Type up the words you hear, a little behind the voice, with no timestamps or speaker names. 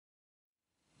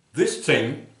This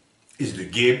thing is the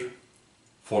gib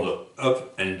for the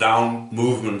up and down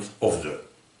movement of the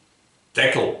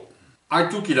tackle. I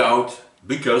took it out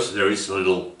because there is a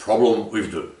little problem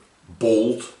with the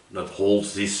bolt that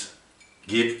holds this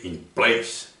gib in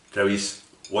place. There is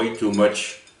way too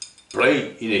much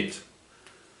play in it.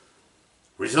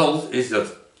 Result is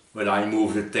that when I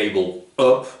move the table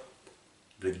up,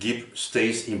 the gib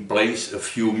stays in place a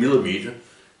few millimeters,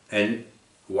 and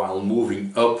while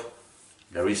moving up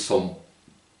there is some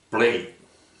play.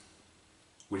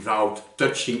 Without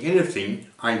touching anything,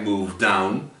 I move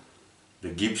down, the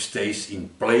gib stays in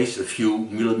place a few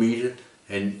millimeters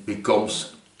and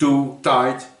becomes too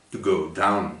tight to go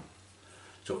down.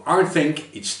 So I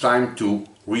think it's time to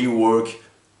rework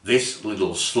this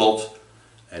little slot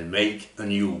and make a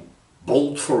new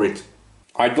bolt for it.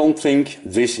 I don't think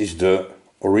this is the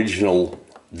original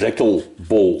decal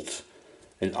bolt,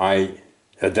 and I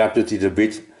adapted it a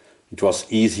bit. It was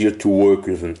easier to work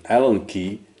with an Allen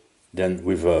key than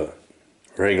with a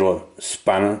regular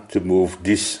spanner to move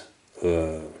this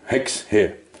hex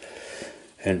here.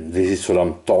 And this is what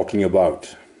I'm talking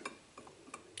about.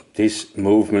 This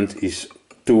movement is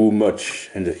too much,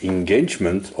 and the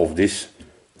engagement of this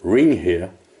ring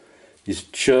here is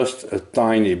just a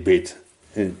tiny bit,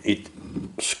 and it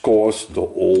scores the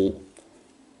whole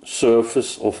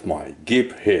surface of my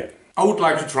gib here. I would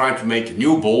like to try to make a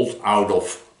new bolt out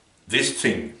of this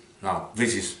thing. Now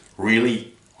this is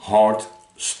really hard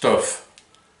stuff.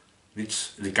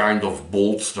 It's the kind of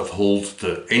bolts that hold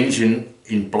the engine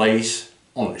in place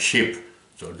on a ship.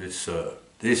 So this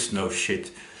is no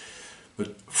shit.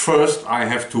 But first I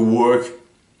have to work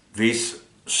this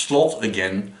slot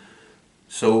again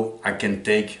so I can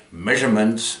take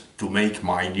measurements to make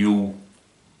my new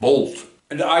bolt.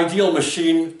 And the ideal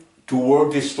machine to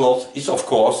work this slot is of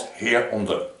course here on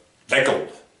the decal.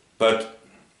 But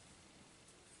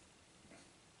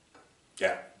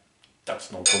yeah,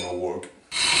 that's not gonna work.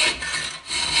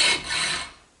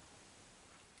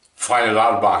 Find it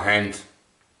out by hand.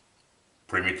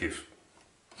 Primitive.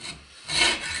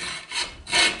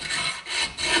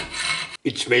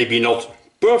 It's maybe not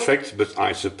perfect, but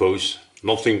I suppose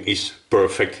nothing is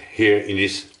perfect here in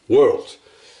this world.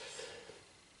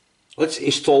 Let's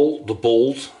install the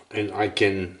bolt, and I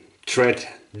can thread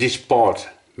this part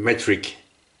metric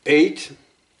 8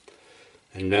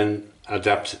 and then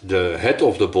adapt the head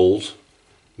of the bolt,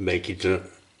 make it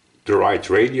the right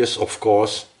radius of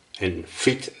course, and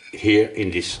fit here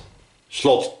in this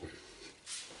slot.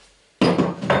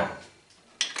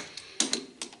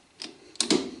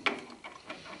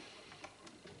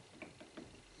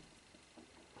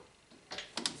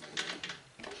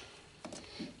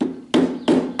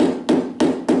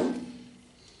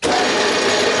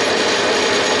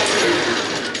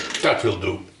 That will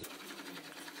do.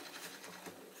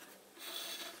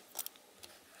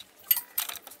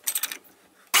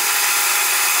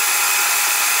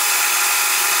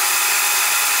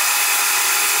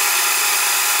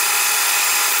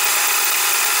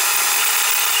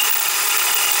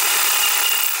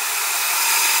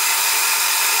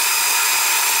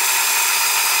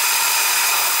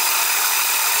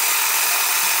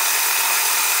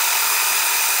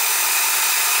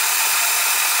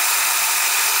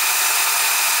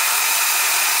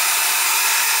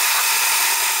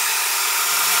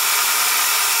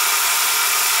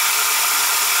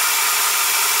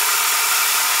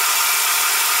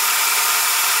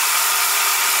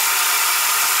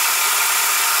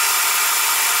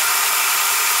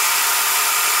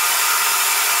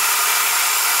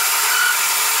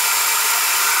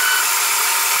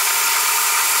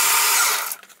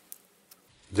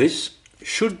 This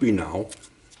should be now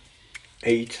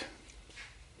 8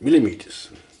 millimeters.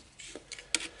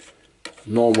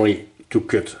 Normally to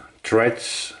cut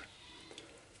threads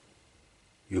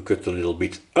you cut a little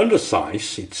bit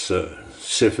undersize, it's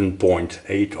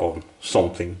 7.8 or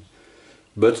something,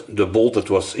 but the bolt that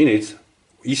was in it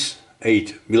is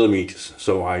 8 millimeters,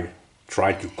 so I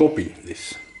tried to copy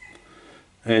this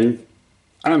and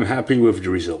I'm happy with the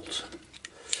result.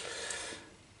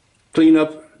 Clean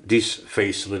up this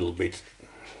face a little bit.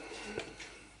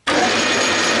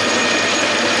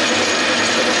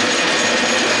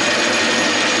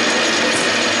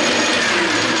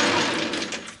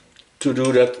 To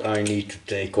do that I need to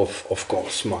take off, of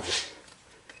course, my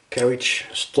carriage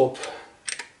stop.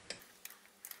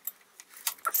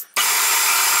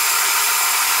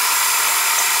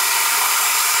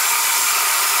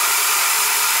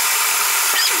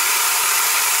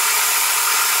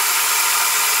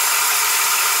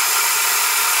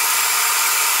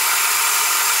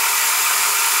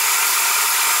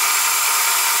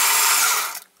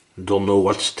 Don't know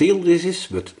what steel this is,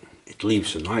 but it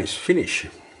leaves a nice finish.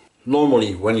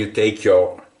 Normally when you take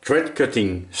your thread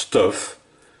cutting stuff,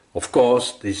 of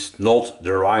course this is not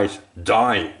the right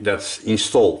die that's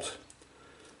installed.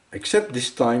 Except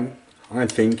this time I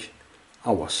think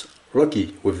I was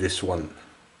lucky with this one.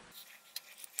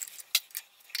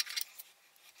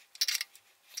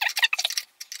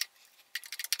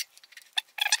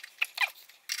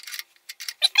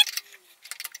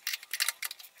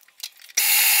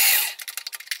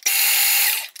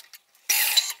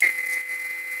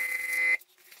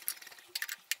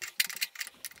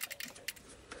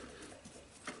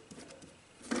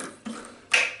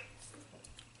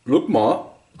 Look Ma,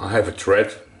 I have a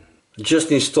thread. Just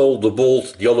installed the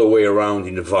bolt the other way around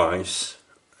in the vise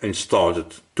and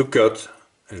started to cut,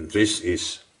 and this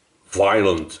is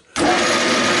violent.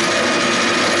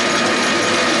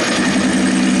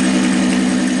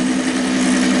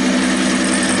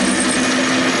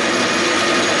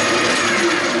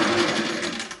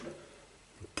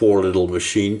 Poor little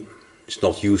machine, it's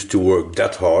not used to work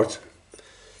that hard,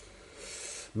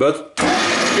 but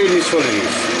it is what it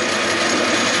is.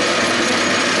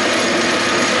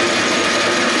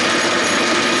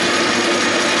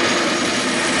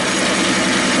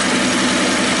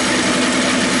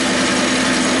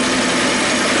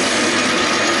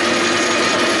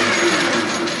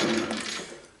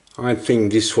 I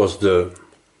think this was the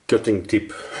cutting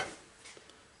tip.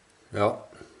 Yeah.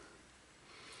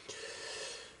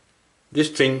 This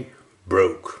thing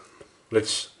broke.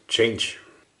 Let's change.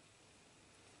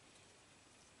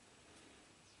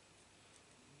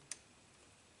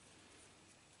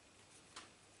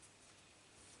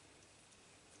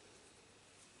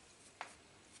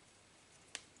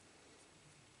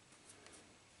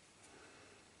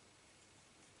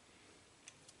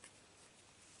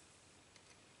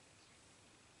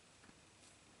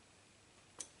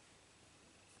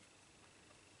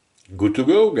 Good to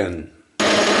go again.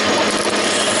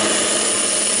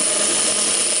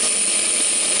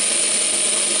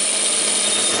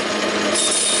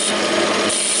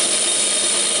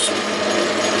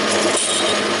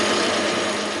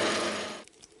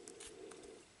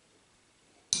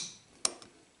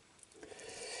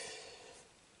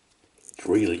 It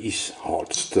really is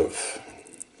hard stuff.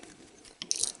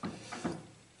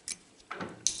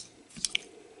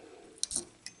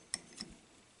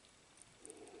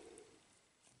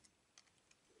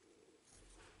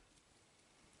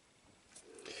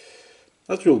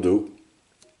 That will do.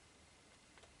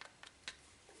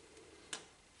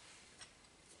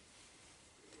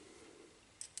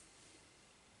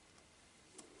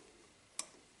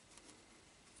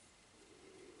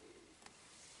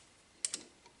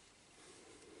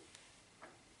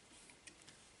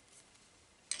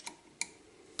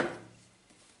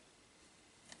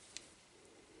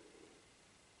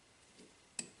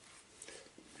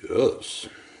 Yes.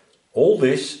 All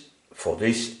this for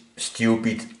this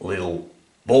stupid little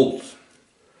bolt.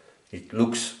 It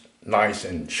looks nice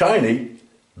and shiny,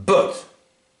 but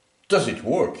does it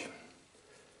work?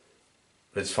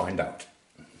 Let's find out.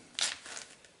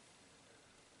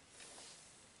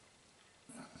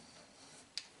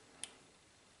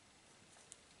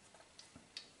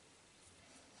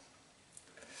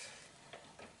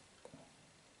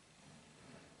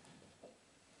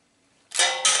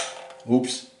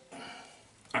 Oops.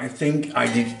 I think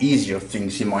I did easier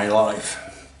things in my life.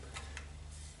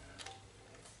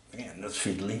 Yeah, that's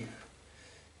fiddly.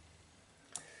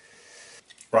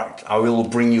 Right, I will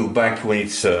bring you back when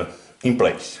it's in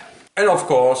place. And of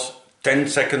course, 10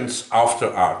 seconds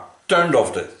after I turned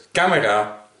off the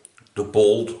camera, the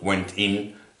bolt went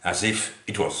in as if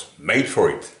it was made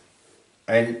for it.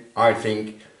 And I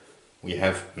think we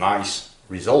have nice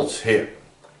results here.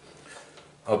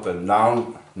 Up and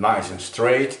down, nice and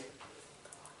straight.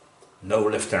 No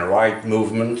left and right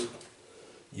movement.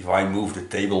 If I move the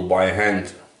table by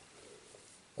hand,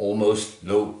 almost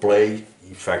no play.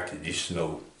 In fact, it is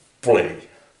no play.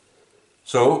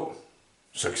 So,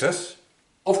 success.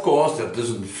 Of course, that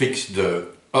doesn't fix the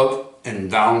up and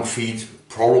down feed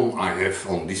problem I have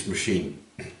on this machine.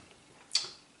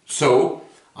 So,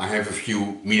 I have a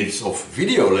few minutes of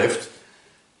video left.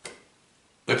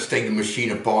 Let's take the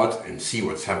machine apart and see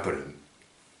what's happening.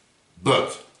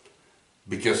 But,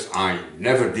 because I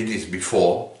never did this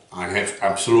before, I have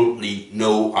absolutely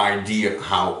no idea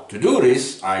how to do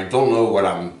this. I don't know what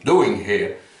I'm doing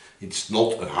here. It's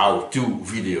not a how-to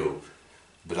video,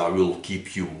 but I will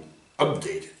keep you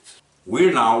updated.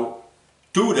 We're now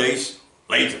 2 days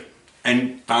later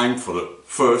and time for the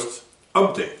first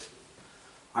update.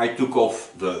 I took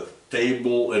off the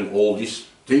table and all these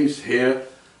things here.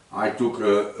 I took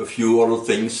a few other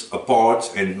things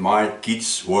apart and my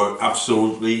kids were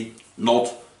absolutely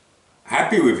not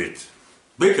happy with it,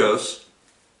 because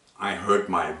I hurt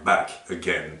my back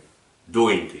again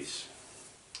doing this.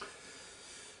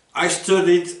 I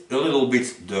studied a little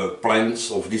bit the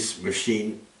plans of this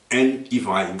machine, and if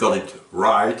I got it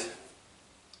right,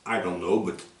 I don't know,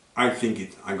 but I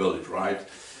think I got it right.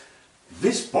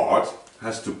 This part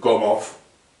has to come off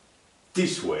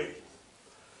this way.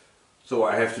 So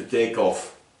I have to take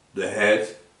off the head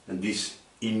and this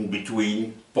in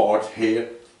between part here,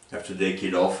 I have to take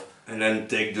it off, and then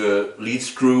take the lead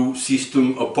screw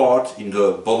system apart in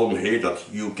the bottom here that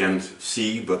you can't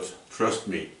see, but trust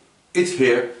me, it's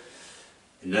here.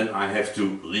 And then I have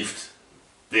to lift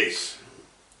this.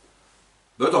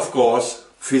 But of course,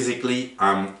 physically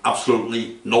I'm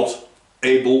absolutely not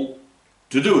able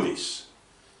to do this.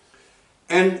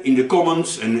 And in the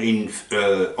comments and in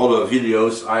other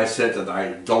videos I said that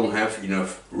I don't have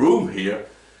enough room here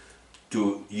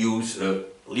to use a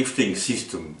lifting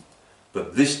system.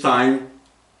 But this time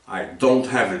I don't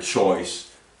have a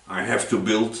choice. I have to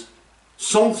build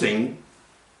something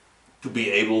to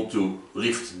be able to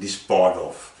lift this part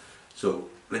off. So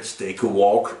let's take a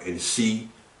walk and see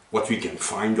what we can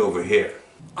find over here.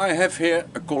 I have here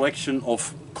a collection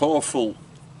of colorful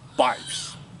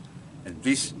pipes, and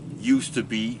this used to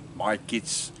be my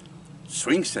kids'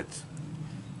 swing set.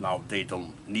 Now they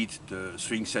don't need the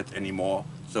swing set anymore,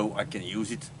 so I can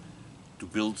use it to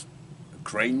build a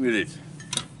crane with it,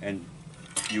 and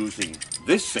using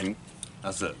this thing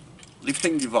as a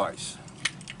lifting device.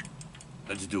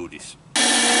 Let's do this.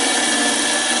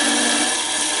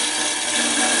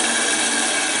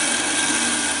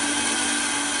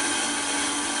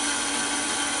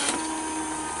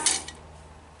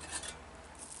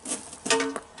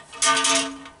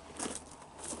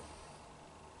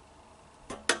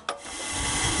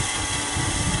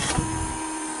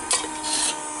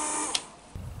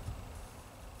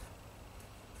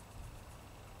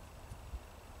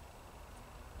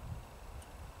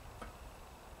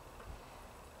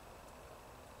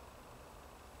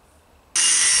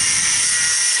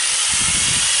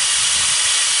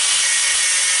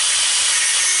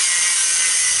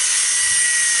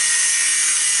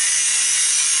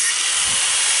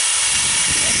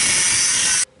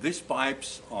 These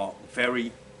pipes are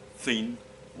very thin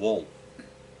wall.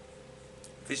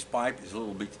 This pipe is a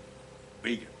little bit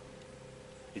bigger.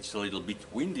 It's a little bit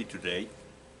windy today,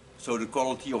 so the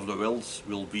quality of the welds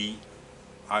will be,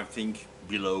 I think,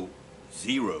 below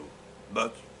zero.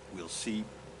 But we'll see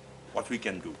what we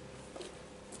can do.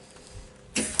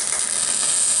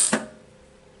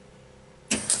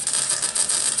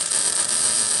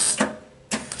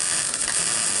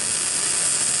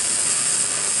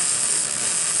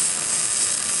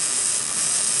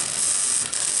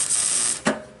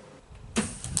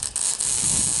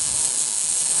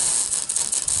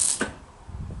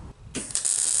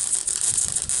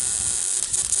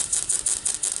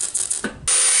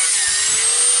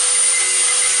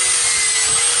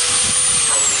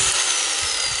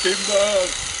 Timber!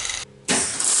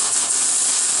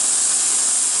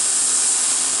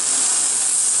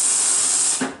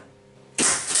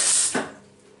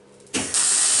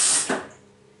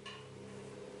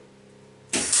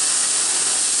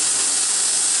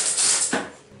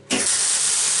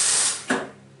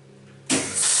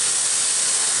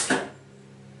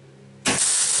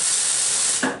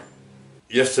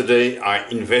 Yesterday I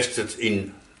invested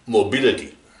in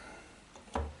mobility.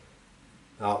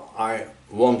 Now I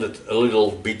wanted a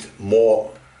little bit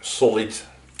more solid,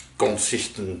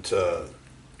 consistent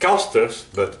casters,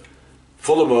 but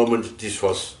for the moment this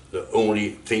was the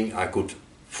only thing I could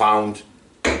find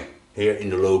here in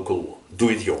the local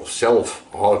do-it-yourself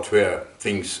hardware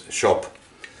things shop.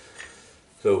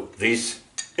 So this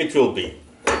it will be.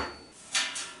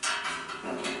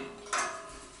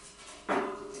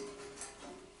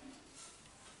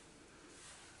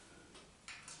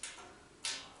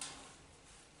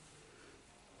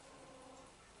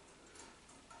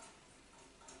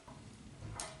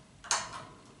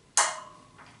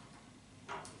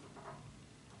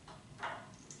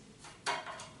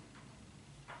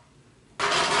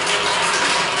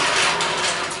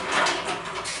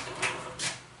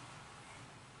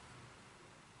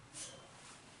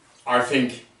 I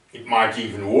think it might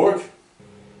even work.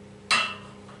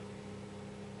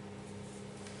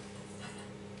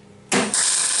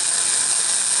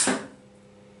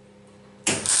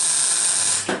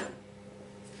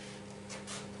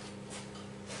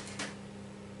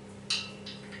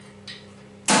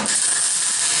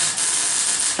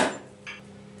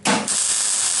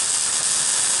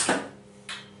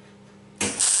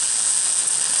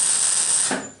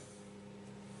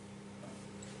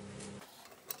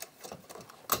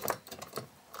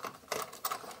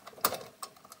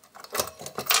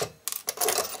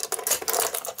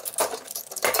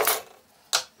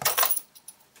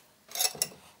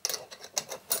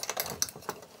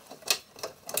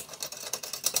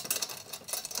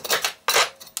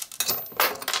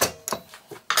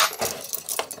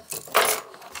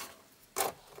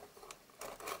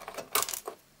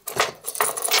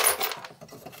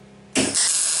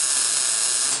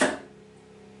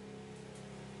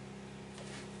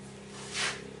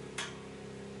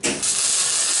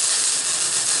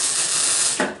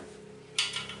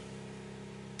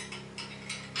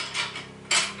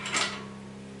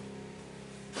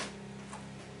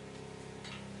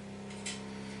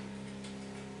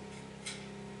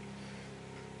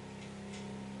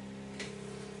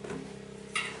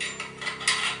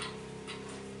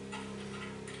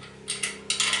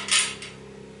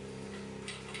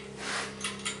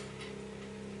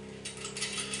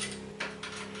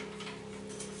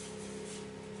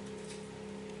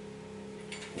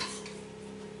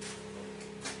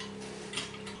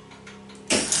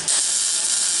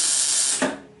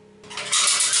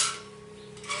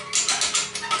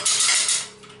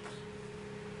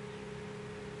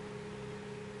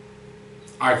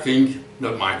 I think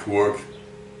that might work.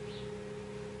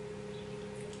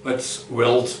 Let's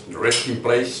weld the rest in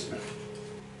place.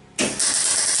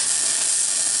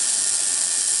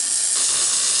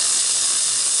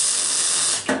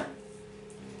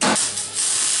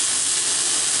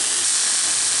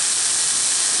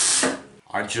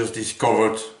 I just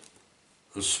discovered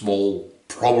a small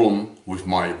problem with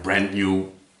my brand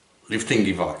new lifting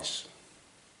device.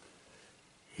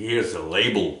 Here's a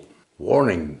label.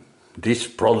 Warning: this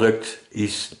product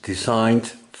is designed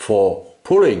for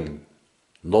pulling,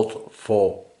 not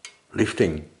for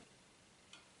lifting.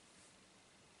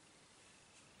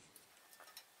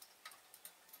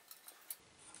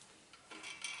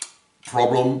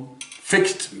 Problem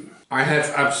fixed. I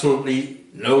have absolutely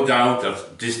no doubt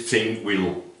that this thing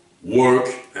will work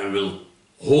and will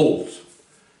hold.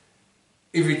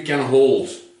 If it can hold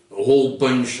a whole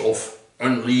bunch of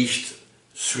unleashed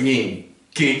swinging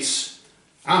kids,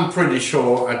 I'm pretty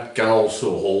sure it can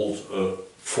also hold a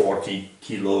 40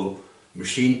 kilo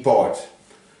machine part.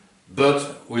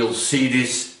 But we'll see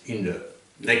this in the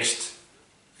next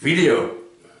video.